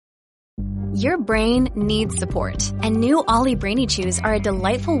Your brain needs support, and new Ollie Brainy Chews are a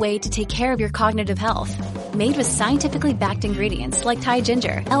delightful way to take care of your cognitive health. Made with scientifically backed ingredients like Thai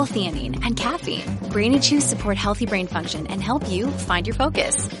ginger, L-theanine, and caffeine, Brainy Chews support healthy brain function and help you find your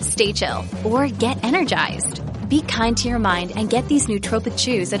focus, stay chill, or get energized. Be kind to your mind and get these nootropic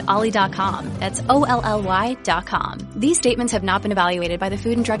chews at Ollie.com. That's OLLY.com. These statements have not been evaluated by the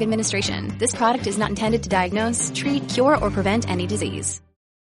Food and Drug Administration. This product is not intended to diagnose, treat, cure, or prevent any disease.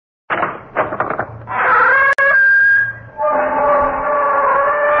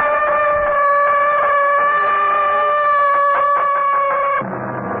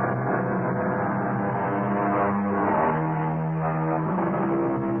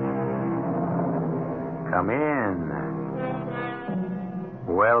 Come in.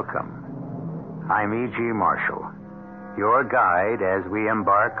 Welcome. I'm E.G. Marshall, your guide as we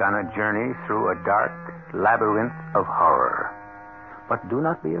embark on a journey through a dark labyrinth of horror. But do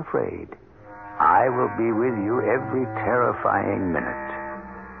not be afraid. I will be with you every terrifying minute.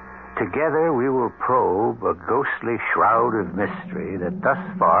 Together we will probe a ghostly shroud of mystery that thus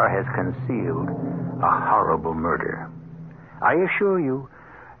far has concealed a horrible murder. I assure you,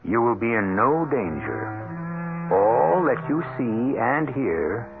 you will be in no danger. All that you see and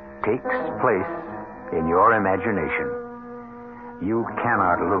hear takes place in your imagination. You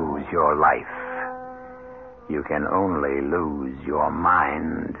cannot lose your life. You can only lose your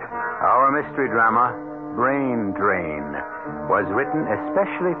mind. Our mystery drama, Brain Drain, was written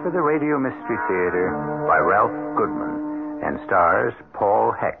especially for the Radio Mystery Theater by Ralph Goodman and stars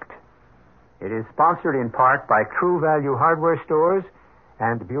Paul Hecht. It is sponsored in part by True Value Hardware Stores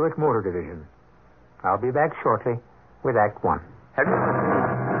and Buick Motor Division. I'll be back shortly with Act One.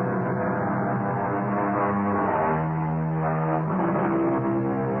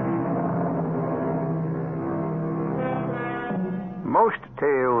 Most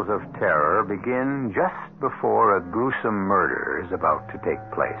tales of terror begin just before a gruesome murder is about to take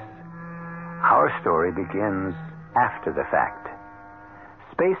place. Our story begins after the fact.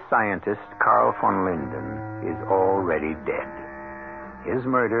 Space scientist Carl von Linden is already dead. His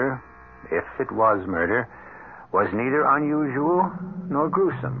murder, if it was murder, was neither unusual nor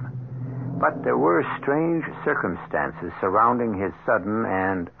gruesome. But there were strange circumstances surrounding his sudden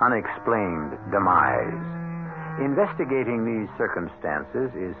and unexplained demise. Investigating these circumstances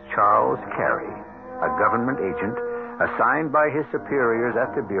is Charles Carey, a government agent assigned by his superiors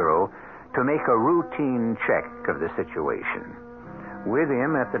at the Bureau to make a routine check of the situation. With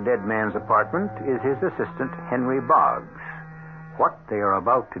him at the dead man's apartment is his assistant, Henry Boggs. What they are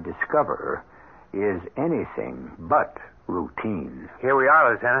about to discover is anything but routine. Here we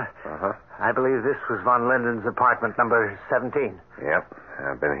are, Lieutenant. Uh-huh. I believe this was von Linden's apartment, number 17. Yep,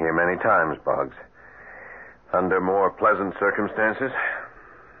 I've been here many times, Boggs. Under more pleasant circumstances.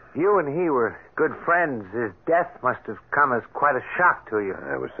 You and he were good friends. His death must have come as quite a shock to you.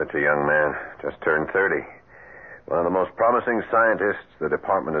 I was such a young man, just turned 30. One of the most promising scientists the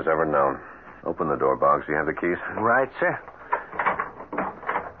department has ever known. Open the door, Boggs. You have the keys? Right, sir.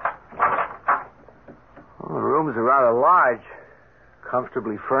 Well, the rooms are rather large.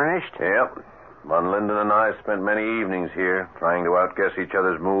 Comfortably furnished. Yep. Von Linden and I spent many evenings here trying to outguess each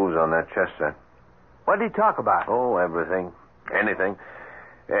other's moves on that chess set. What did he talk about? Oh, everything. Anything.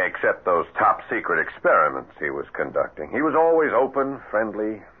 Except those top-secret experiments he was conducting. He was always open,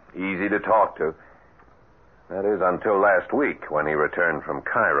 friendly, easy to talk to. That is, until last week when he returned from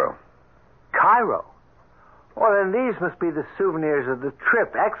Cairo. Cairo? Well, then these must be the souvenirs of the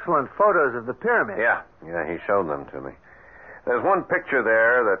trip. Excellent photos of the pyramid. Yeah, he showed them to me. There's one picture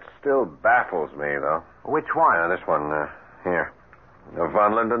there that still baffles me, though. Which one? This one, here.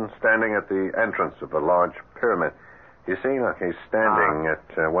 Von Linden standing at the entrance of the large pyramid. You see, look, he's standing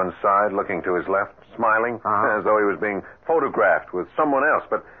at one side, looking to his left, smiling, as though he was being photographed with someone else.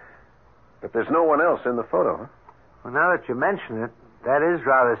 But there's no one else in the photo, huh? Well, now that you mention it, that is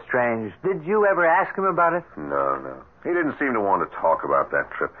rather strange. Did you ever ask him about it? No. He didn't seem to want to talk about that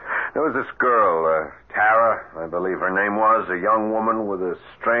trip. There was this girl, Tara, I believe her name was, a young woman with a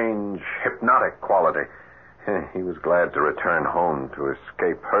strange hypnotic quality. He was glad to return home to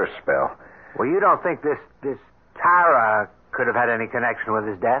escape her spell. Well, you don't think this Tara could have had any connection with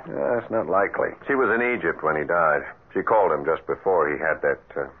his death? That's not likely. She was in Egypt when he died. She called him just before he had that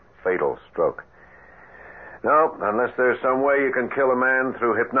fatal stroke. No, unless there's some way you can kill a man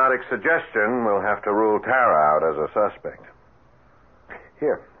through hypnotic suggestion, we'll have to rule Tara out as a suspect.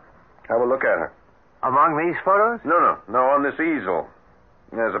 Here, have a look at her. Among these photos? No, on this easel.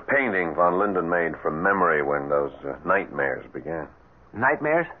 There's a painting von Linden made from memory when those nightmares began.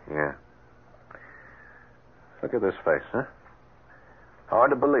 Nightmares? Yeah. Look at this face, huh? Hard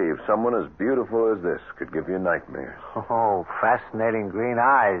to believe someone as beautiful as this could give you nightmares. Oh, fascinating green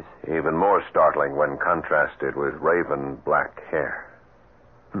eyes. Even more startling when contrasted with raven black hair.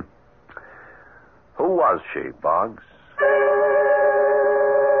 Who was she, Boggs?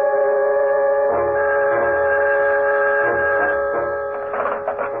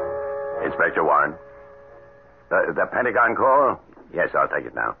 Inspector Warren. The Pentagon call? Yes, I'll take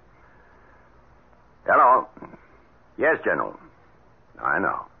it now. Hello. Yes, General. I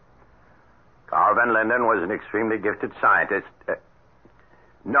know. Carl Van Linden was an extremely gifted scientist.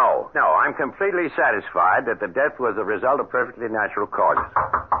 No, I'm completely satisfied that the death was the result of perfectly natural causes.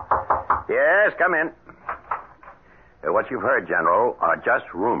 Yes, come in. What you've heard, General, are just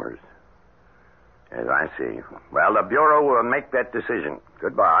rumors. Yes, I see. Well, the Bureau will make that decision.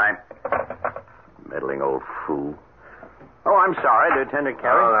 Goodbye. Meddling old fool. Oh, I'm sorry, Lieutenant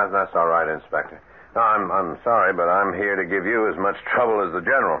Carey. Oh, that's all right, Inspector. No, I'm sorry, but I'm here to give you as much trouble as the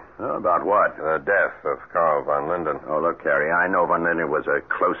General. Oh, about what? The death of Carl Van Linden. Oh, look, Carey, I know Van Linden was a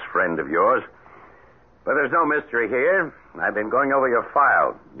close friend of yours. But there's no mystery here. I've been going over your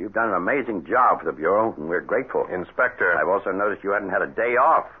file. You've done an amazing job for the Bureau, and we're grateful. Inspector. I've also noticed you hadn't had a day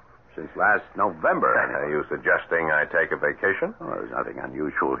off since last November. Are you suggesting I take a vacation? Oh, there's nothing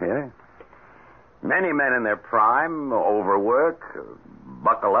unusual here. Many men in their prime overwork,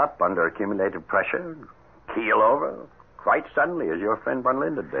 buckle up under accumulated pressure, keel over, quite suddenly, as your friend Van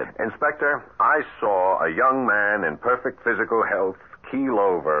Linden did. Inspector, I saw a young man in perfect physical health keel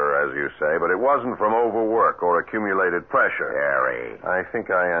over, as you say, but it wasn't from overwork or accumulated pressure. Harry. I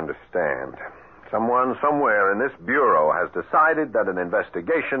think I understand. Someone somewhere in this Bureau has decided that an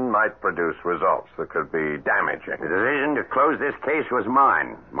investigation might produce results that could be damaging. The decision to close this case was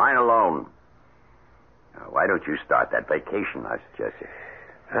mine alone. Now, why don't you start that vacation I suggested?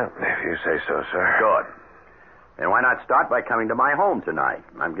 Well, if you say so, sir. Good. And why not start by coming to my home tonight?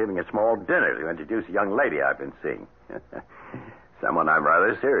 I'm giving a small dinner to introduce a young lady I've been seeing. Someone I'm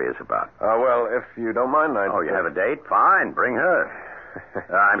rather serious about. Well, if you don't mind, I'd... Oh, you have a date? Fine, bring her.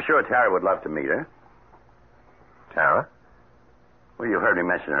 I'm sure Tara would love to meet her. Tara? Well, you heard me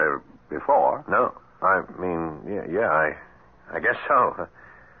mention her before. No. I mean, yeah, I guess so.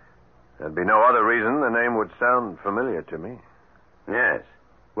 There'd be no other reason the name would sound familiar to me. Yes.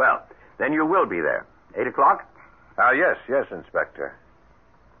 Well, then you will be there. 8 o'clock? Yes, Inspector.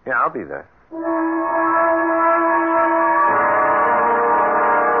 Yeah, I'll be there.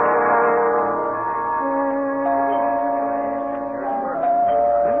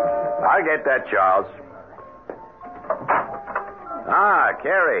 I'll get that, Charles.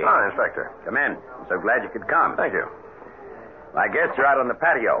 Carey. Inspector. Come in. I'm so glad you could come. Thank you. My guests are out on the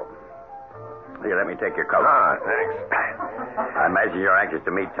patio. Here, let me take your coat. Thanks. I imagine you're anxious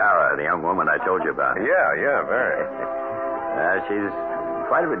to meet Tara, the young woman I told you about. Yeah, very. She's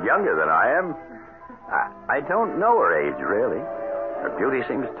quite a bit younger than I am. I don't know her age, really. Her beauty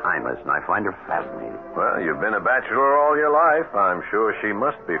seems timeless, and I find her fascinating. Well, you've been a bachelor all your life. I'm sure she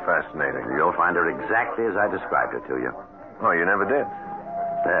must be fascinating. You'll find her exactly as I described her to you. Oh, you never did?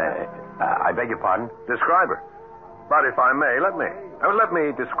 I beg your pardon? Describe her. But if I may, let me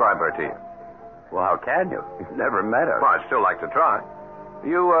describe her to you. Well, how can you? You've never met her. Well, I'd still like to try.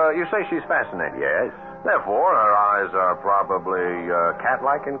 You say she's fascinating. Yes. Therefore, her eyes are probably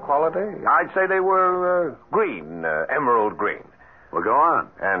cat-like in quality. I'd say they were green, emerald green. Well, go on.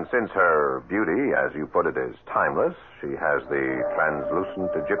 And since her beauty, as you put it, is timeless, she has the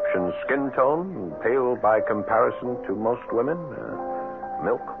translucent Egyptian skin tone, pale by comparison to most women.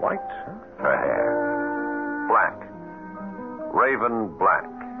 Milk white. Her hair. Black. Raven black.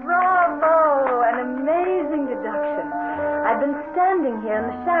 Bravo! An amazing deduction. I've been standing here in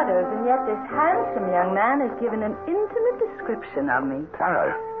the shadows, and yet this handsome young man has given an intimate description of me.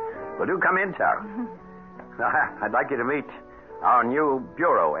 Tara. Well, do come in, Tara. I'd like you to meet our new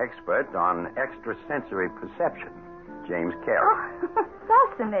Bureau expert on extrasensory perception, James Carey. Oh,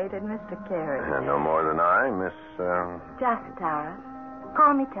 fascinated, Mr. Carey. No more than I, Miss... Just Tara.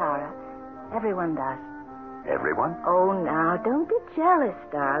 Call me Tara. Everyone does. Everyone? Oh, now, don't be jealous,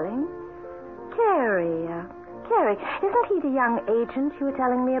 darling. Carey, isn't he the young agent you were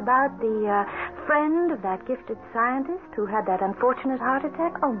telling me about? The friend of that gifted scientist who had that unfortunate heart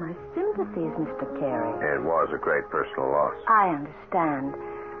attack? Oh, my sympathies, Mr. Carey. It was a great personal loss. I understand.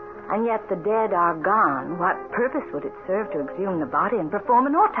 And yet the dead are gone. What purpose would it serve to exhume the body and perform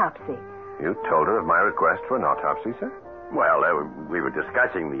an autopsy? You told her of my request for an autopsy, sir? Well, we were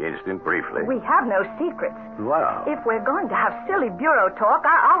discussing the incident briefly. We have no secrets. Well. If we're going to have silly bureau talk,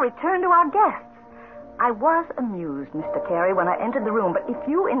 I'll return to our guests. I was amused, Mr. Carey, when I entered the room, but if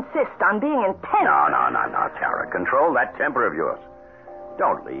you insist on being intense... No, Tara. Control that temper of yours.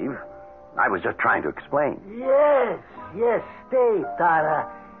 Don't leave. I was just trying to explain. Yes, stay, Tara.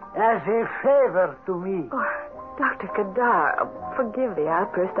 As a favor to me. Oh, Dr. Kadar, forgive the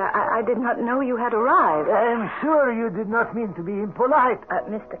outburst. I did not know you had arrived. I'm sure you did not mean to be impolite.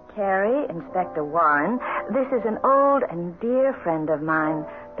 Mr. Carey, Inspector Warren, this is an old and dear friend of mine,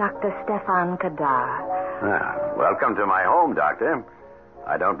 Dr. Stefan Kadar. Welcome to my home, Doctor.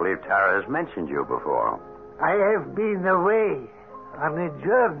 I don't believe Tara has mentioned you before. I have been away on a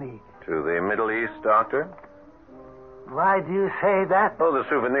journey. To the Middle East, Doctor? Why do you say that? Oh, the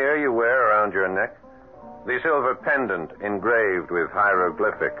souvenir you wear around your neck. The silver pendant engraved with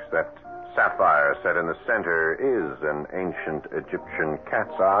hieroglyphics. That sapphire set in the center is an ancient Egyptian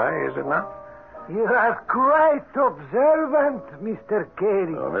cat's eye, is it not? You are quite observant, Mr.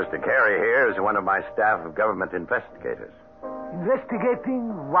 Carey. Well, Mr. Carey here is one of my staff of government investigators.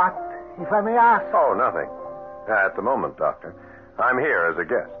 Investigating what, if I may ask? Oh, nothing. At the moment, Doctor. I'm here as a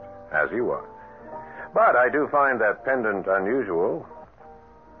guest, as you are. But I do find that pendant unusual,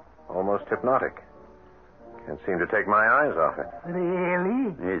 almost hypnotic. Can't seem to take my eyes off it.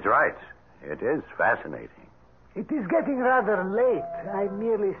 Really? He's right. It is fascinating. It is getting rather late. I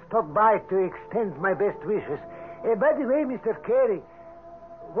merely stopped by to extend my best wishes. By the way, Mr. Carey,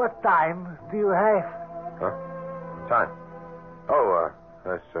 what time do you have? Huh? Time? Oh,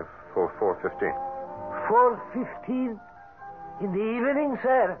 that's 4:15. 4:15 in the evening,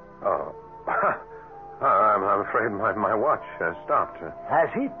 sir? Oh. I'm afraid my watch has stopped. Has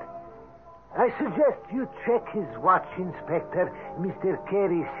it? I suggest you check his watch, Inspector. Mr.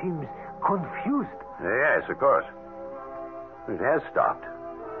 Carey seems confused. Yes, of course. It has stopped.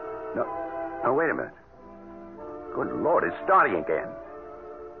 No, wait a minute. Good Lord, it's starting again.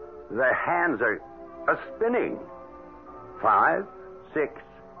 The hands are spinning. 5, 6,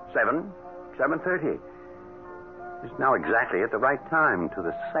 7, 7:30. It's now exactly at the right time to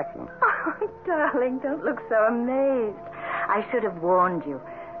the second. Oh, darling, don't look so amazed. I should have warned you.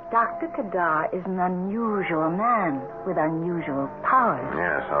 Dr. Kadar is an unusual man with unusual powers.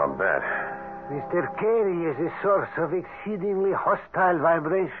 Yes, I'll bet. Mr. Carey is a source of exceedingly hostile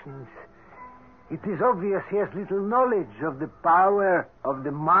vibrations. It is obvious he has little knowledge of the power of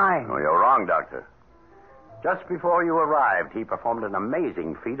the mind. Oh, you're wrong, Doctor. Just before you arrived, he performed an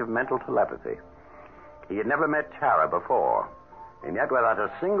amazing feat of mental telepathy. He had never met Tara before, and yet without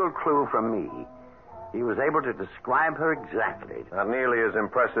a single clue from me, he was able to describe her exactly. Not nearly as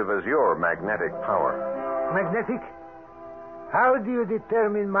impressive as your magnetic power. Magnetic? How do you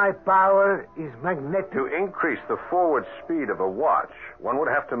determine my power is magnetic? To increase the forward speed of a watch, one would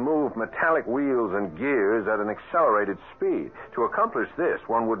have to move metallic wheels and gears at an accelerated speed. To accomplish this,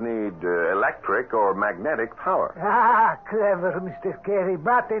 one would need electric or magnetic power. Ah, clever, Mr. Carey,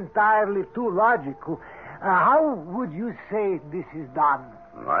 but entirely too logical. How would you say this is done?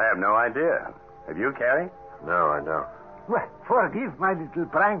 I have no idea. Have you, Carey? No, I don't. Well, forgive my little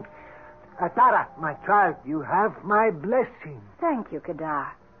prank. Tara, my child, you have my blessing. Thank you, Kadar.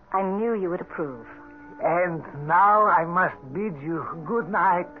 I knew you would approve. And now I must bid you good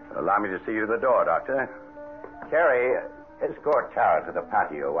night. Allow me to see you to the door, Doctor. Carey, escort Tara to the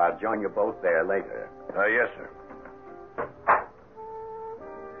patio. I'll join you both there later. Yes, sir.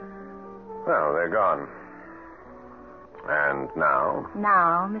 Well, they're gone. And now?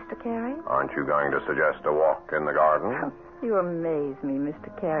 Now, Mr. Carey? Aren't you going to suggest a walk in the garden? You amaze me, Mr.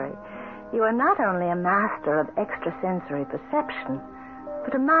 Carey. You are not only a master of extrasensory perception,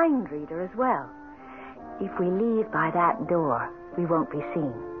 but a mind reader as well. If we leave by that door, we won't be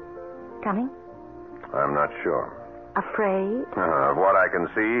seen. Coming? I'm not sure. Afraid? Of what I can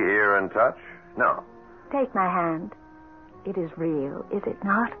see, hear, and touch? No. Take my hand. It is real, is it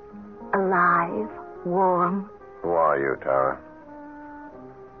not? Alive, warm. Who are you, Tara?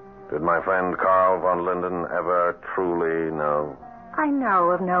 Did my friend Carl von Linden ever truly know? I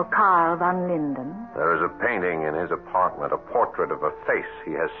know of no Carl von Linden. There is a painting in his apartment, a portrait of a face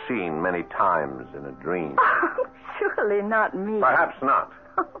he has seen many times in a dream. Oh, surely not me. Perhaps not.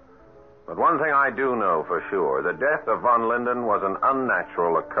 But one thing I do know for sure, the death of von Linden was an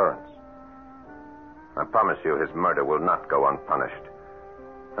unnatural occurrence. I promise you his murder will not go unpunished.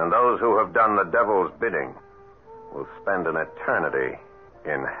 And those who have done the devil's bidding will spend an eternity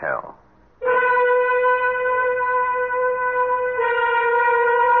in hell.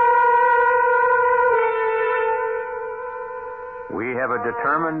 We have a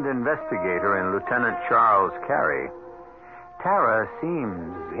determined investigator in Lieutenant Charles Carey. Tara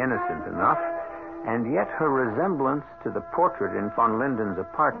seems innocent enough, and yet her resemblance to the portrait in von Linden's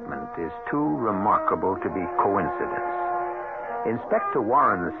apartment is too remarkable to be coincidence. Inspector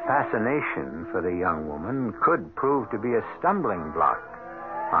Warren's fascination for the young woman could prove to be a stumbling block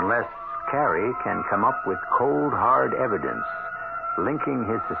unless Carey can come up with cold, hard evidence linking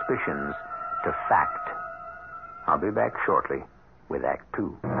his suspicions to fact. I'll be back shortly with Act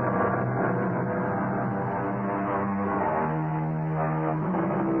Two.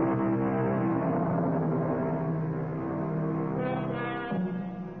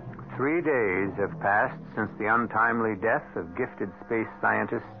 Three days have passed since the untimely death of gifted space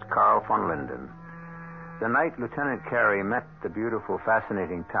scientist Carl von Linden. The night Lieutenant Carey met the beautiful,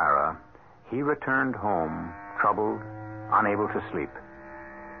 fascinating Tara, he returned home, troubled, unable to sleep.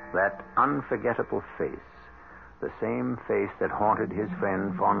 That unforgettable face, the same face that haunted his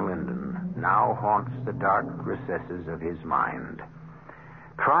friend von Linden, now haunts the dark recesses of his mind.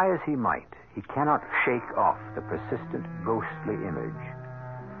 Try as he might, he cannot shake off the persistent, ghostly image.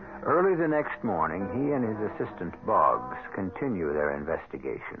 Early the next morning, he and his assistant, Boggs, continue their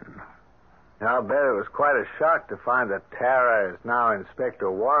investigation. I'll bet it was quite a shock to find that Tara is now Inspector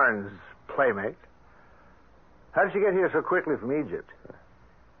Warren's playmate. How did she get here so quickly from Egypt?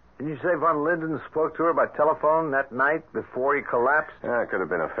 Didn't you say von Linden spoke to her by telephone that night before he collapsed? Yeah, it could have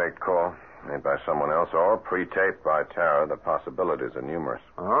been a fake call made by someone else or pre-taped by Tara. The possibilities are numerous.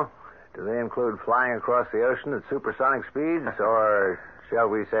 Oh? Do they include flying across the ocean at supersonic speeds or, shall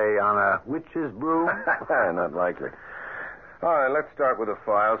we say, on a witch's broom? Not likely. All right, let's start with the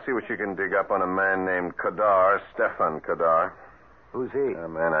file. See what you can dig up on a man named Kadar, Stefan Kadar. Who's he? A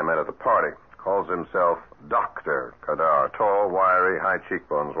man I met at the party. Calls himself Dr. Kadar. Tall, wiry, high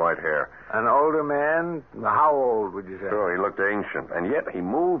cheekbones, white hair. An older man? How old, would you say? Sure, he looked ancient, and yet he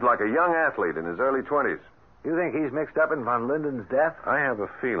moved like a young athlete in his early 20s. You think he's mixed up in von Linden's death? I have a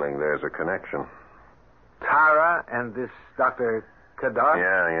feeling there's a connection. Tara and this Dr. Kadar?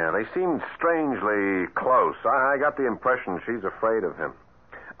 Yeah. They seemed strangely close. I got the impression she's afraid of him.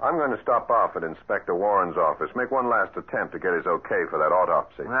 I'm going to stop off at Inspector Warren's office, make one last attempt to get his okay for that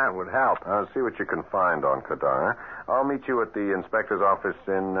autopsy. That would help. See what you can find on Kadar. I'll meet you at the inspector's office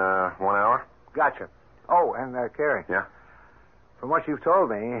in 1 hour. Gotcha. Oh, and Carey. Yeah? From what you've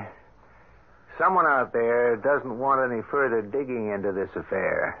told me, someone out there doesn't want any further digging into this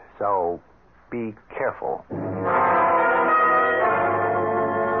affair, so be careful.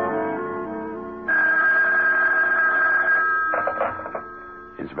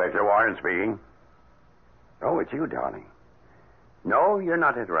 Inspector Warren speaking. Oh, it's you, darling. No, you're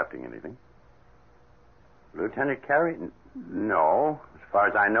not interrupting anything. Lieutenant Carey? No. As far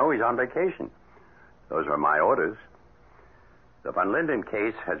as I know, he's on vacation. Those were my orders. The von Linden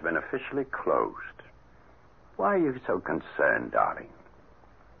case has been officially closed. Why are you so concerned, darling?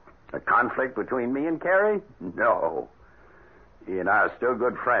 A conflict between me and Carey? No. He and I are still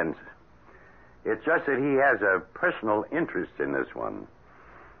good friends. It's just that he has a personal interest in this one.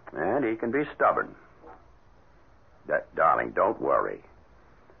 And he can be stubborn. Darling, don't worry.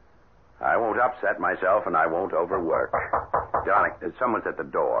 I won't upset myself and I won't overwork. Darling, someone's at the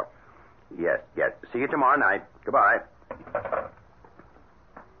door. Yes. See you tomorrow night. Goodbye.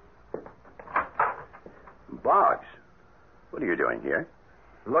 Boggs, what are you doing here?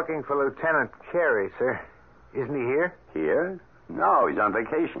 Looking for Lieutenant Carey, sir. Isn't he here? Here? No, he's on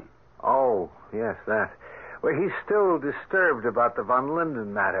vacation. Oh, yes, that. Well, he's still disturbed about the von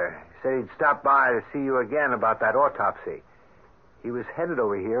Linden matter. He said he'd stop by to see you again about that autopsy. He was headed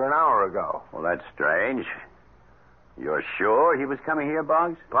over here an hour ago. Well, that's strange. You're sure he was coming here,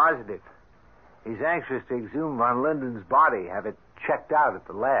 Boggs? Positive. He's anxious to exhume von Linden's body, have it checked out at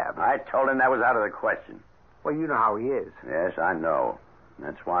the lab. I told him that was out of the question. Well, you know how he is. Yes, I know.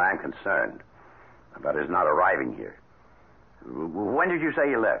 That's why I'm concerned about his not arriving here. When did you say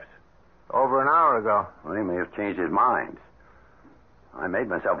he left? Over an hour ago. Well, he may have changed his mind. I made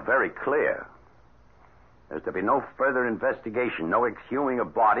myself very clear. There's to be no further investigation, no exhuming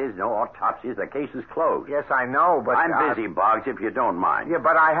of bodies, no autopsies. The case is closed. Yes, I know, but... I'm busy, Boggs, if you don't mind. Yeah,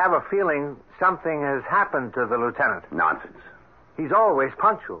 but I have a feeling something has happened to the lieutenant. Nonsense. He's always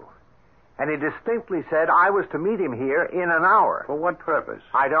punctual. And he distinctly said I was to meet him here in an hour. For what purpose?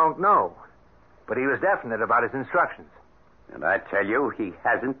 I don't know. But he was definite about his instructions. And I tell you, he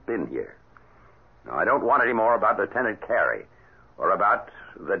hasn't been here. Now, I don't want any more about Lieutenant Carey or about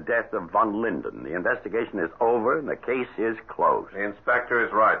the death of von Linden. The investigation is over and the case is closed. The inspector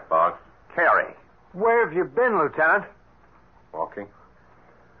is right, Boggs. Carey. Where have you been, Lieutenant? Walking.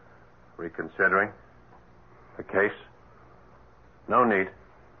 Reconsidering. The case. No need.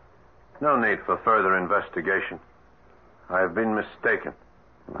 No need for further investigation. I have been mistaken.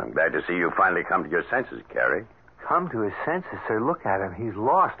 I'm glad to see you finally come to your senses, Carey. Come to his senses, sir. Look at him. He's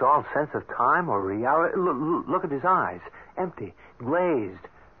lost all sense of time or reality. Look at his eyes. Empty. Glazed.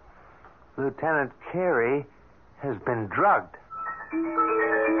 Lieutenant Carey has been drugged.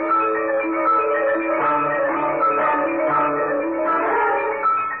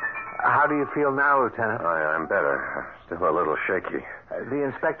 feel now, Lieutenant? I'm better. Still a little shaky. The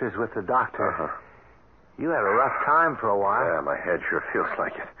inspector's with the doctor. Uh-huh. You had a rough time for a while. Yeah, my head sure feels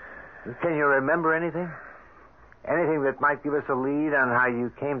like it. Can you remember anything? Anything that might give us a lead on how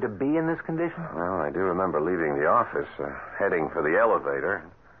you came to be in this condition? Well, I do remember leaving the office, heading for the elevator.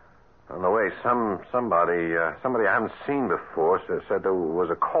 On the way, somebody I haven't seen before said there was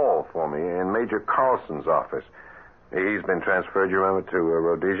a call for me in Major Carlson's office. He's been transferred, you remember, to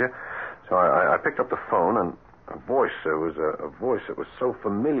Rhodesia. So I picked up the phone, and a voice that was so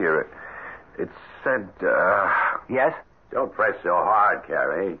familiar. It said, Yes? Don't press so hard,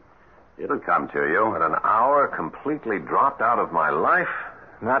 Carrie. It'll come to you. But an hour completely dropped out of my life?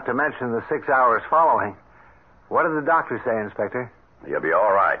 Not to mention the 6 hours following. What did the doctor say, Inspector? You'll be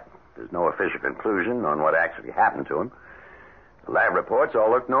all right. There's no official conclusion on what actually happened to him. The lab reports all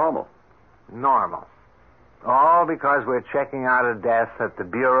look normal. Normal. All because we're checking out a death that the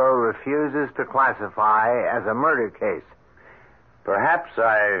Bureau refuses to classify as a murder case. Perhaps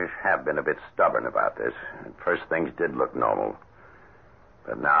I have been a bit stubborn about this. At first, things did look normal.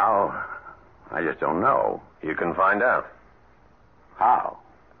 But now, I just don't know. You can find out. How?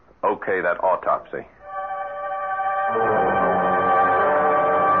 Okay, that autopsy.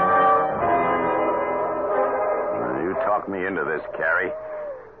 You talked me into this, Carrie.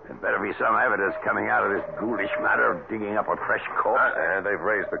 There better be some evidence coming out of this ghoulish matter of digging up a fresh corpse. They've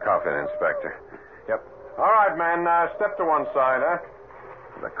raised the coffin, Inspector. Yep. All right, man. Step to one side, huh?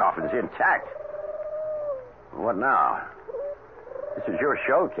 The coffin's intact. What now? This is your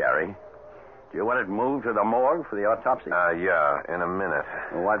show, Carrie. Do you want it moved to the morgue for the autopsy? Yeah, in a minute.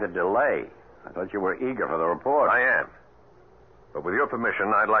 Well, why the delay? I thought you were eager for the report. I am. But with your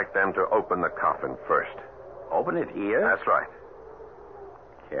permission, I'd like them to open the coffin first. Open it here? That's right.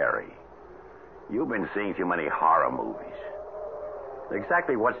 Carrie, you've been seeing too many horror movies.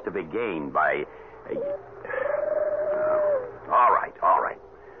 Exactly what's to be gained by... All right.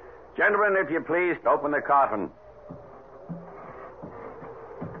 Gentlemen, if you please, open the coffin.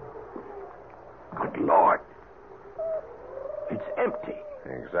 Good Lord. It's empty.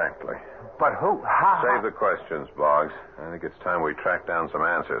 Exactly. But who? How? Save the questions, Boggs. I think it's time we track down some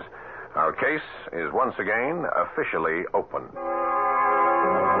answers. Our case is once again officially open.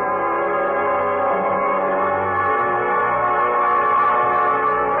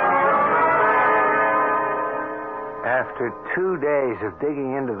 After 2 days of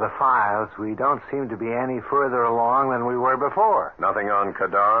digging into the files, we don't seem to be any further along than we were before. Nothing on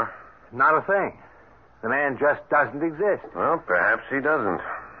Kadar? Not a thing. The man just doesn't exist. Well, perhaps he doesn't.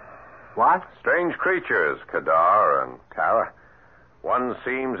 What? Strange creatures, Kadar and Tara. One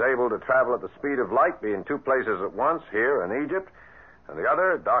seems able to travel at the speed of light, be in two places at once, here in Egypt, and the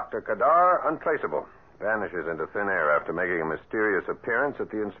other, Dr. Kadar, untraceable. Vanishes into thin air after making a mysterious appearance at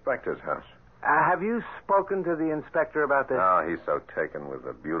the inspector's house. Have you spoken to the inspector about this? Oh, he's so taken with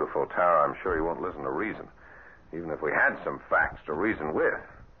the beautiful Tara, I'm sure he won't listen to reason. Even if we had some facts to reason with.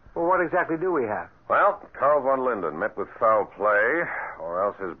 Well, what exactly do we have? Well, Carl von Linden met with foul play, or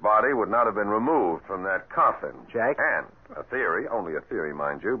else his body would not have been removed from that coffin. Jack? And a theory, only a theory,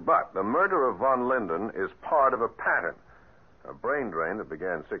 mind you, but the murder of von Linden is part of a pattern. A brain drain that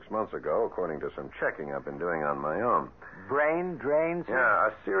began 6 months ago, according to some checking I've been doing on my own. Brain drains? Yeah,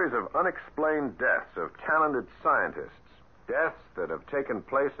 a series of unexplained deaths of talented scientists. Deaths that have taken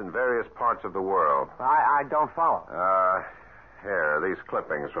place in various parts of the world. I don't follow. Here, these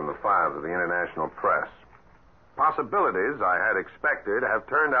clippings from the files of the international press. Possibilities I had expected have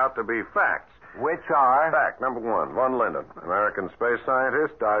turned out to be facts. Which are? Fact number one, von Linden, American space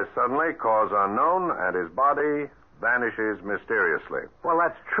scientist, dies suddenly, cause unknown, and his body vanishes mysteriously. Well,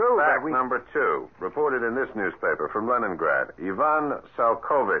 that's true, Fact but number two, reported in this newspaper from Leningrad. Ivan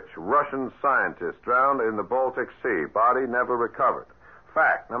Salkovich, Russian scientist, drowned in the Baltic Sea. Body never recovered.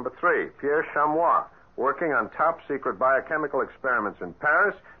 Fact number three, Pierre Chamois, working on top-secret biochemical experiments in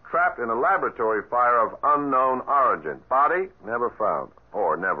Paris, trapped in a laboratory fire of unknown origin. Body never found,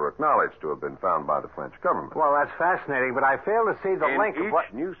 or never acknowledged to have been found by the French government. Well, that's fascinating, but I fail to see the link. In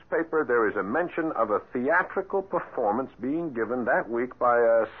each newspaper, there is a mention of a theatrical performance being given that week by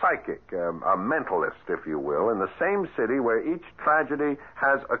a psychic, a mentalist, if you will, in the same city where each tragedy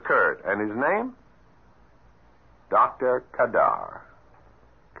has occurred. And his name? Dr. Kadar.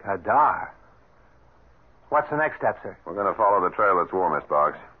 Kadar? What's the next step, sir? We're going to follow the trail that's warmest,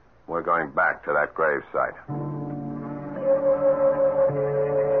 Boggs. We're going back to that grave site.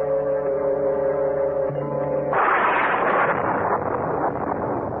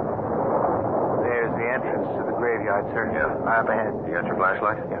 There's the entrance to the graveyard, sir. Yeah. Right up ahead. You got your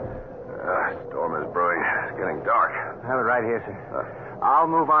flashlight? Yeah. Storm is brewing. It's getting dark. I have it right here, sir. I'll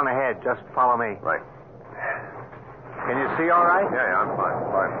move on ahead. Just follow me. Right. Can you see all right? Yeah, I'm fine.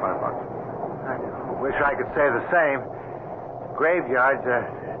 Fine, Fox. I wish I could say the same. Graveyards are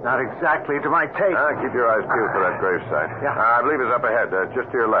not exactly to my taste. Keep your eyes peeled for that gravesite. Yeah. I believe it's up ahead, just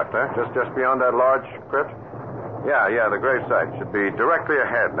to your left, huh? Just beyond that large crypt? Yeah, the gravesite should be directly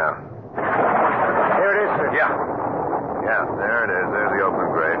ahead now. Here it is, sir. Yeah, there it is. There's the open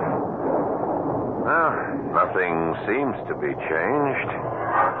grave. Well, nothing seems to be changed.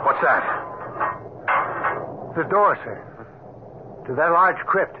 What's that? The door, sir. To that large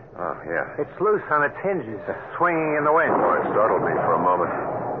crypt. Oh, yeah. It's loose on its hinges, swinging in the wind. Oh, it startled me for a moment.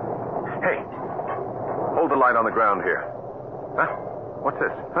 Hey, hold the light on the ground here. Huh? What's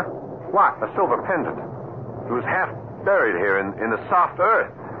this? Huh? What? A silver pendant. It was half buried here in the soft earth.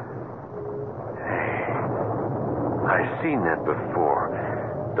 Hey, I've seen that before.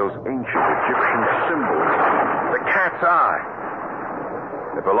 Those ancient Egyptian symbols. The cat's eye.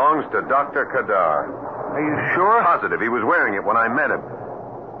 It belongs to Dr. Kadar. Are you sure? Positive. He was wearing it when I met him.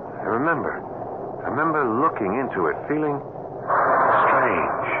 I remember looking into it, feeling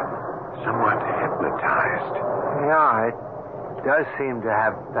strange, somewhat hypnotized. Yeah, it does seem to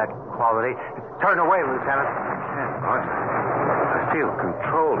have that quality. Turn away, Lieutenant. What? I feel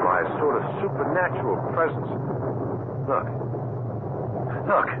controlled by a sort of supernatural presence.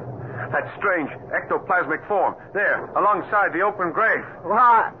 Look. That strange ectoplasmic form. There, alongside the open grave. Well,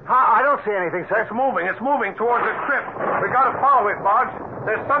 I don't see anything, sir. It's moving towards the crypt. We gotta follow it, Boggs.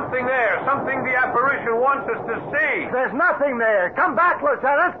 There's something there, something the apparition wants us to see. There's nothing there. Come back,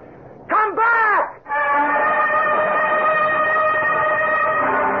 Lieutenant. Come back!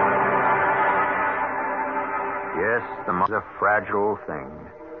 Yes, the mind is a fragile thing.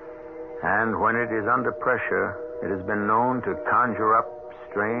 And when it is under pressure, it has been known to conjure up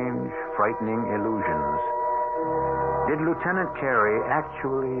strange, frightening illusions. Did Lieutenant Carey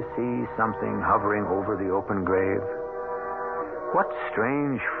actually see something hovering over the open grave? What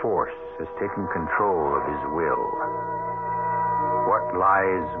strange force has taken control of his will? What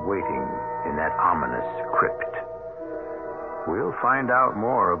lies waiting in that ominous crypt? We'll find out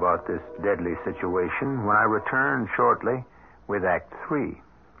more about this deadly situation when I return shortly with Act 3.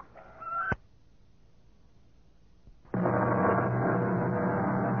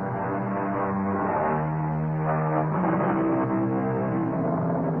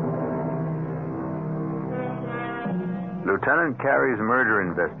 Lieutenant Carey's murder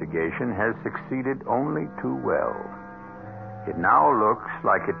investigation has succeeded only too well. It now looks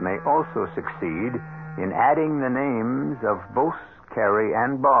like it may also succeed in adding the names of both Carey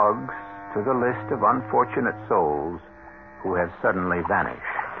and Boggs to the list of unfortunate souls who have suddenly vanished.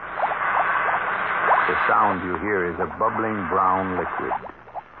 The sound you hear is a bubbling brown liquid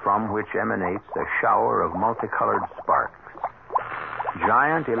from which emanates a shower of multicolored sparks.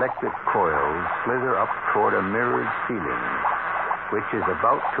 Giant electric coils slither up toward a mirrored ceiling, which is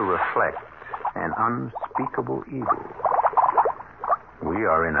about to reflect an unspeakable evil. We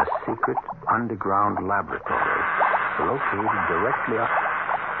are in a secret underground laboratory located directly up.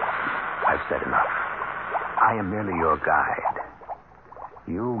 I've said enough. I am merely your guide.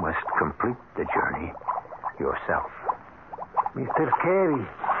 You must complete the journey yourself. Mr. Carey.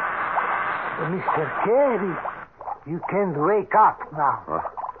 Mr. Carey. You can wake up now.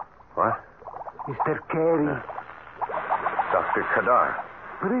 What? Mr. Carey. Dr. Kadar.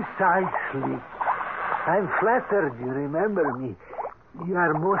 Precisely. I'm flattered you remember me. You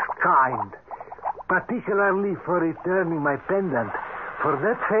are most kind, particularly for returning my pendant. For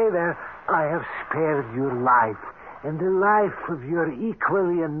that favor, I have spared your life and the life of your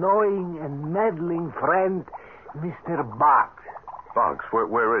equally annoying and meddling friend, Mr. Boggs. Boggs?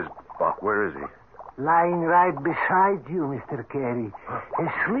 Where is he? Lying right beside you, Mr. Carey.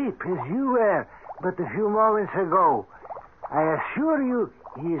 Asleep as you were but a few moments ago. I assure you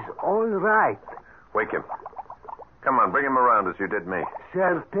he is all right. Wake him. Come on, bring him around as you did me.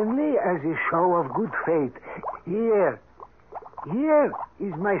 Certainly, as a show of good faith. Here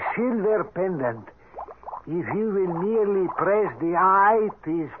is my silver pendant. If you will merely press the eye to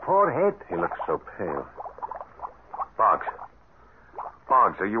his forehead... He looks so pale. Boggs,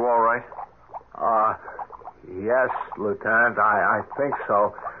 are you all right? Yes, Lieutenant, I think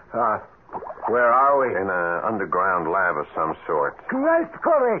so. Where are we? In an underground lab of some sort. Quite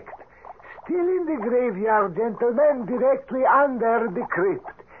correct. Still in the graveyard, gentlemen, directly under the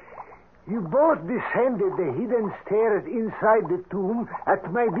crypt. You both descended the hidden stairs inside the tomb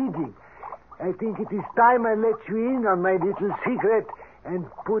at my bidding. I think it is time I let you in on my little secret and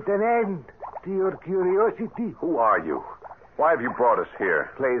put an end to your curiosity. Who are you? Why have you brought us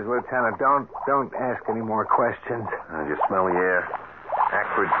here? Please, Lieutenant, don't ask any more questions. You smell the air?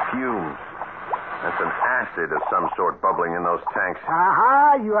 Acrid fumes. That's an acid of some sort bubbling in those tanks.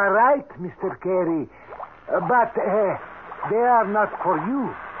 Aha, you are right, Mr. Carey. But they are not for you.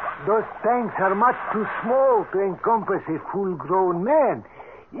 Those tanks are much too small to encompass a full-grown man.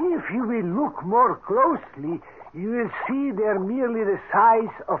 If you will look more closely, you will see they're merely the size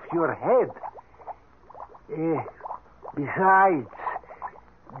of your head. Besides,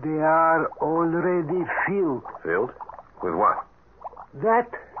 they are already filled. Filled? With what? That,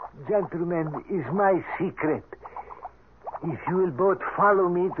 gentlemen, is my secret. If you will both follow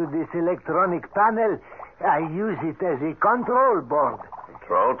me to this electronic panel, I use it as a control board.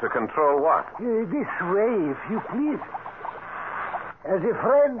 Control? To control what? This way, if you please. As a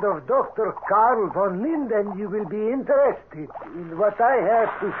friend of Dr. Karl von Linden, you will be interested in what I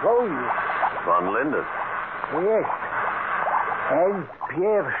have to show you. Von Linden? Yes. And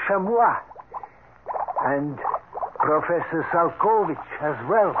Pierre Chamois. And Professor Salkovich as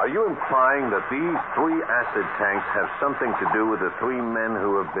well. Are you implying that these 3 acid tanks have something to do with the 3 men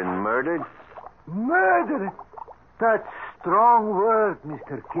who have been murdered? Murder? That's strong word,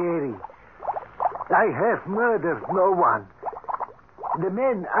 Mr. Carey. I have murdered no one. The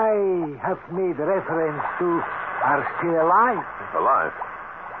men I have made reference to are still alive. Alive?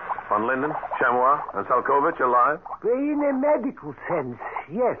 Von Linden, Chamois, and Salkovich alive? In a medical sense,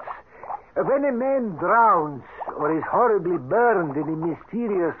 yes. When a man drowns or is horribly burned in a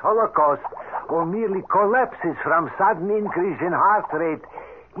mysterious holocaust or merely collapses from sudden increase in heart rate,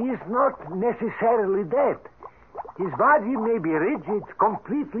 he is not necessarily dead. His body may be rigid,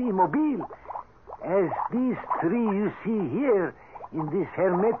 completely immobile, as these 3 you see here in this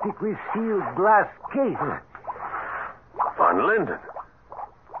hermetically sealed glass case. Von Linden.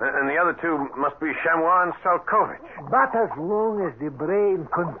 And the other 2 must be Chamois and Salkovich. But as long as the brain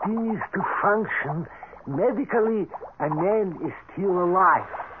continues to function, medically, a man is still alive.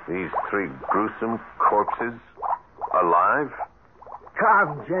 These 3 gruesome corpses alive?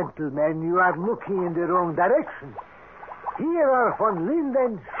 Come, gentlemen, you are looking in the wrong direction. Here are von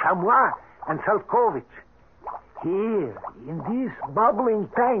Linden, Chamois, and Salkovich. Here, in these bubbling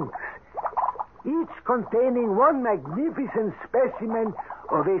tanks, each containing one magnificent specimen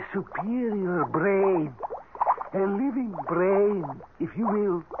of a superior brain. A living brain, if you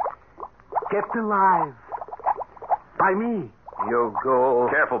will, kept alive by me. You'll go...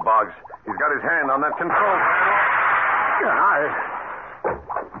 Careful, Boggs. He's got his hand on that control panel.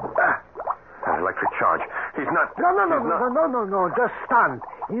 Electric charge. He's not... No. Just stunned.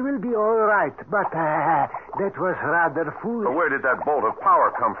 He will be all right, but that was rather foolish. But where did that bolt of power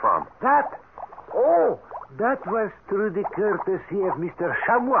come from? That was through the courtesy of Mr.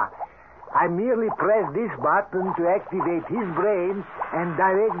 Chamois. I merely pressed this button to activate his brain and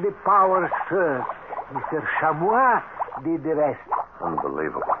direct the power surge. Mr. Chamois did the rest.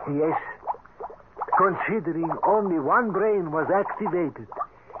 Unbelievable. Yes. Considering only one brain was activated.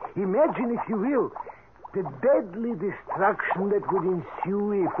 Imagine, if you will, the deadly destruction that would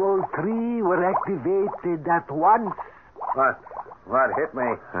ensue if all 3 were activated at once. What hit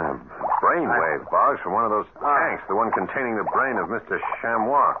me? Brainwave, Boggs, from one of those tanks, the one containing the brain of Mr.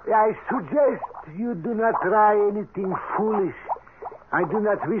 Chamois. I suggest you do not try anything foolish. I do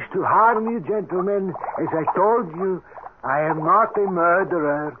not wish to harm you, gentlemen. As I told you, I am not a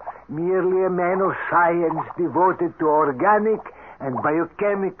murderer, merely a man of science devoted to organic and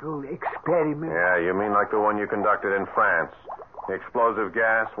biochemical experiments. Yeah, you mean like the one you conducted in France? The explosive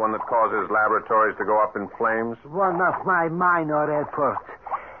gas, one that causes laboratories to go up in flames? One of my minor efforts.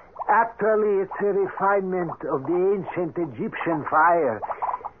 Actually, it's a refinement of the ancient Egyptian fire.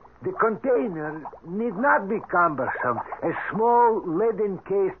 The container need not be cumbersome. A small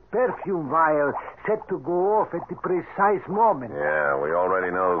lead-encased perfume vial set to go off at the precise moment. Yeah, we already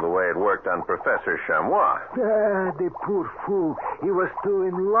know the way it worked on Professor Chamois. The poor fool. He was too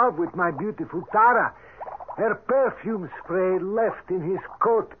in love with my beautiful Tara. Her perfume spray left in his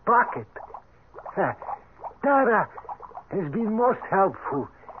coat pocket. Tara has been most helpful.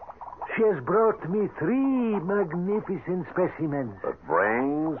 She has brought me 3 magnificent specimens. But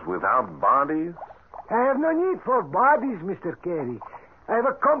brains without bodies? I have no need for bodies, Mr. Carey. I have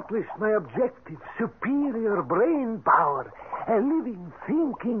accomplished my objective. Superior brain power. A living,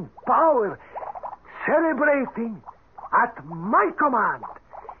 thinking power. Celebrating at my command.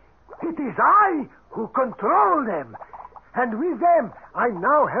 It is I who control them. And with them, I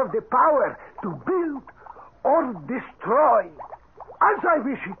now have the power to build or destroy. As I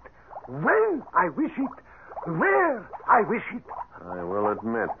wish it. When I wish it, Where? I wish it. I will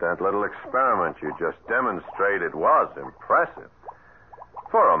admit that little experiment you just demonstrated was impressive.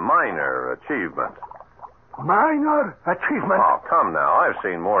 For a minor achievement. Minor achievement? Oh, come now. I've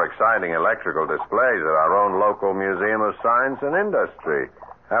seen more exciting electrical displays at our own local Museum of Science and Industry.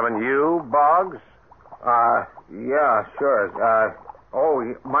 Haven't you, Boggs? Yeah, sure.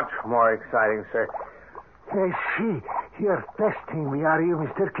 Much more exciting, sir. I see. You're testing me, are you,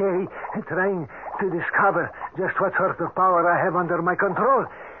 Mr. Carey? Trying to discover just what sort of power I have under my control.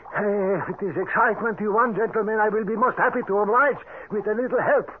 If it is excitement you want, gentlemen, I will be most happy to oblige with a little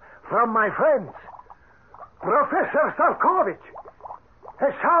help from my friends. Professor Salkovich.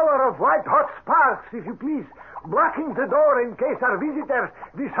 A shower of white-hot sparks, if you please, blocking the door in case our visitors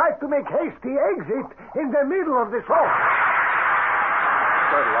decide to make hasty exit in the middle of the show.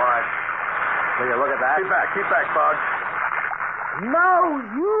 Good Lord. Will you look at that? Keep back, Boggs. Now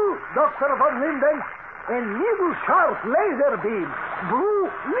you, Dr. von Linden, a needle sharp laser beam, blue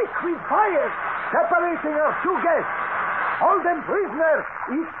liquid fire, separating our two guests. Hold them prisoner.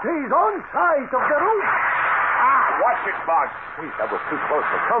 Each stays on side of the roof. Watch it, Boggs. Please, that was too close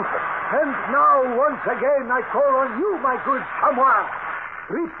for comfort. And now, once again, I call on you, my good chamois.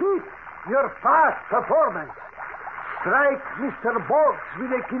 Repeat your fast performance. Strike Mr. Boggs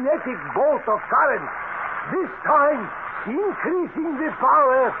with a kinetic bolt of current. This time, increasing the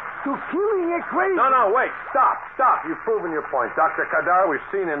power to killing equation. No, wait. Stop. You've proven your point. Dr. Kadar, we've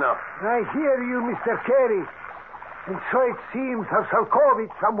seen enough. I hear you, Mr. Carey. And so it seems of Salkovich,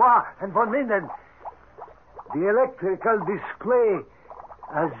 Chamois, and von Linden. The electrical display,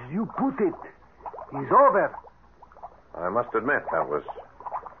 as you put it, is over. I must admit, that was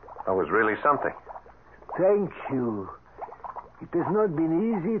really something. Thank you. It has not been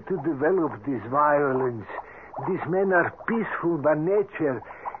easy to develop this violence. These men are peaceful by nature.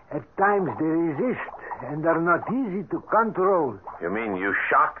 At times they resist and are not easy to control. You mean you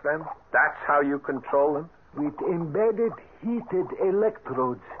shock them? That's how you control them? With embedded heated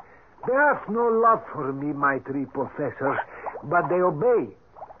electrodes. They have no love for me, my three professors, but they obey.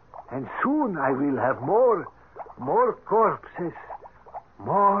 And soon I will have more corpses,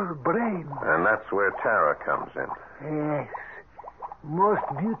 more brains. And that's where Tara comes in. Yes, most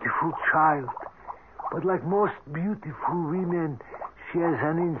beautiful child. But like most beautiful women, she has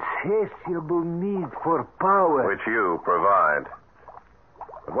an insatiable need for power. Which you provide.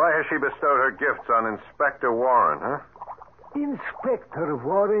 But why has she bestowed her gifts on Inspector Warren, huh? Inspector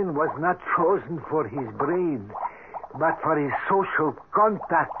Warren was not chosen for his brain, but for his social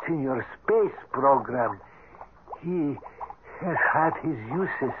contacts in your space program. He has had his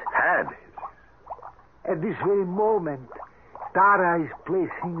uses. At this very moment, Tara is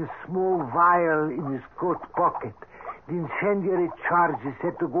placing a small vial in his coat pocket. The incendiary charge is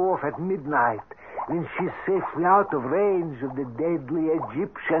set to go off at midnight, when she's safely out of range of the deadly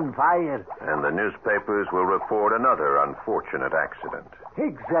Egyptian fire. And the newspapers will report another unfortunate accident.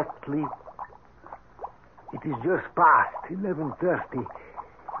 Exactly. It is just past 11:30.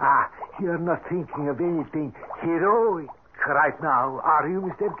 You're not thinking of anything heroic right now, are you,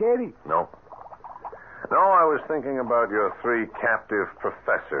 Mr. Carey? No, I was thinking about your three captive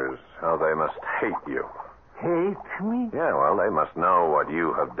professors, how they must hate you. Hate me? Yeah, well, they must know what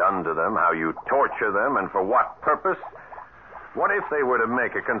you have done to them, how you torture them, and for what purpose. What if they were to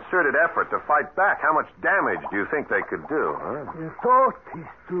make a concerted effort to fight back? How much damage do you think they could do? Huh? The thought is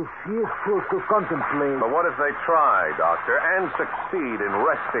too fearful to contemplate. But what if they try, Doctor, and succeed in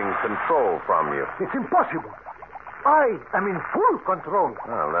wresting control from you? It's impossible. I am in full control.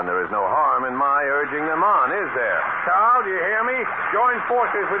 Well, then there is no harm in my urging them on, is there? Carl, do you hear me? Join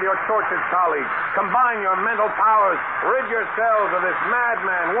forces with your tortured colleagues. Combine your mental powers. Rid yourselves of this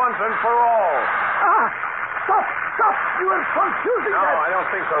madman once and for all. Stop! You are confusing No, them. I don't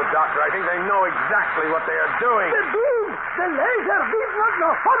think so, Doctor. I think they know exactly what they are doing. The beam! The laser beam!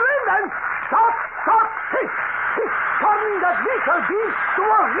 No. Von Linden! Stop! He's turning that missile beam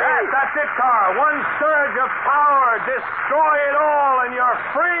towards me! Yes, that's it, Carl. One surge of power. Destroy it all, and you're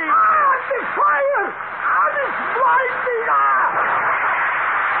free. The fire! It's blinding!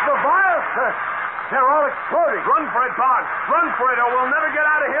 The vials, sir. They're all exploding. Run for it, Boggs. Run for it, or we'll never get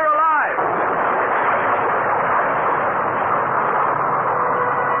out of here alive.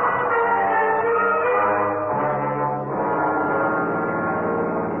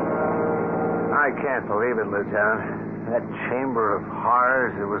 I can't believe it, Lieutenant. That chamber of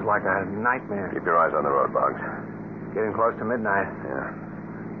horrors, it was like a nightmare. Keep your eyes on the road, Boggs. Getting close to midnight. Yeah.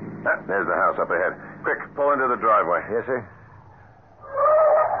 There's the house up ahead. Quick, pull into the driveway. Yes, sir.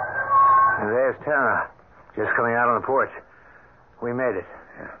 And there's Tara, just coming out on the porch. We made it.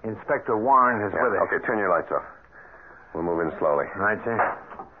 Yeah. Inspector Warren is with her. Okay, turn your lights off. We'll move in slowly. Right, sir.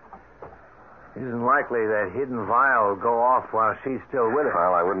 It isn't likely that hidden vial will go off while she's still with her.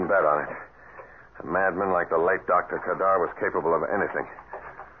 Well, I wouldn't bet on it. A madman like the late Dr. Kadar was capable of anything.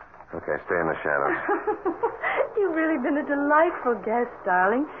 Okay, stay in the shadows. You've really been a delightful guest,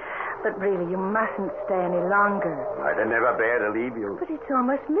 darling. But really, you mustn't stay any longer. I'd never bear to leave you. But it's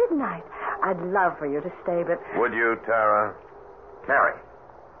almost midnight. I'd love for you to stay, but... Would you, Tara? Carrie.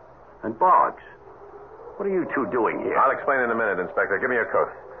 And Boggs. What are you two doing here? I'll explain in a minute, Inspector. Give me your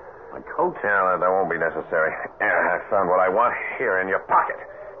coat. My coat? Yeah, that won't be necessary. I found what I want here in your pocket.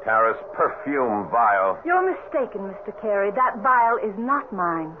 Tara's perfume vial. You're mistaken, Mr. Carey. That vial is not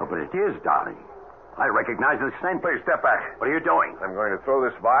mine. Oh, but it is, darling. I recognize the scent. Please step back. What are you doing? I'm going to throw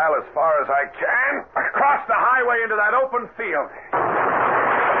this vial as far as I can across the highway into that open field.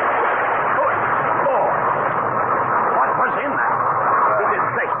 Good Lord. What was in that? It is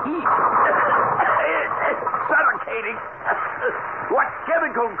the heat. It's suffocating. What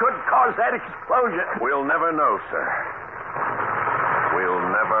chemical could cause that explosion? We'll never know, sir. We'll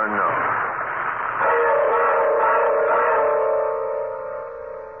never know.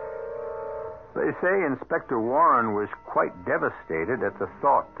 They say Inspector Warren was quite devastated at the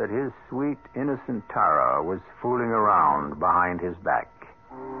thought that his sweet, innocent Tara was fooling around behind his back.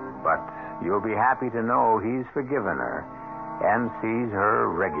 But you'll be happy to know he's forgiven her and sees her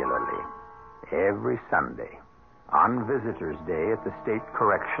regularly, every Sunday, on Visitors' Day at the State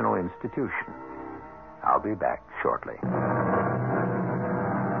Correctional Institution. I'll be back shortly.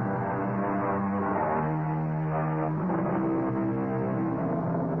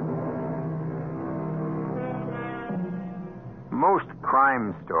 Most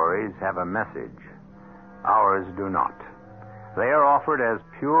crime stories have a message. Ours do not. They are offered as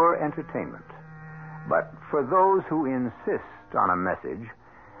pure entertainment. But for those who insist on a message,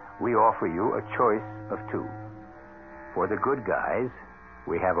 we offer you a choice of two. For the good guys,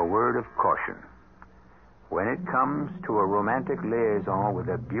 we have a word of caution. When it comes to a romantic liaison with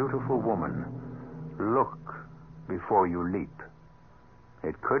a beautiful woman, look before you leap.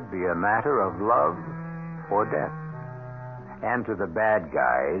 It could be a matter of love or death. And to the bad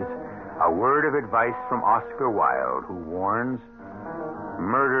guys, a word of advice from Oscar Wilde, who warns,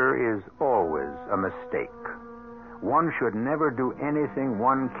 murder is always a mistake. One should never do anything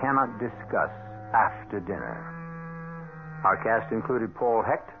one cannot discuss after dinner. Our cast included Paul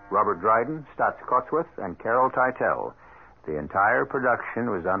Hecht, Robert Dryden, Stotts Cotsworth, and Carol Teitel. The entire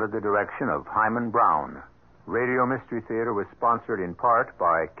production was under the direction of Hyman Brown. Radio Mystery Theater was sponsored in part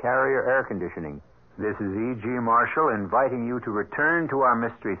by Carrier Air Conditioning. This is E.G. Marshall inviting you to return to our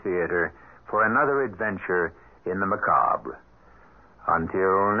Mystery Theater for another adventure in the macabre.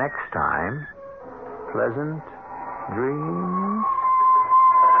 Until next time, pleasant dreams.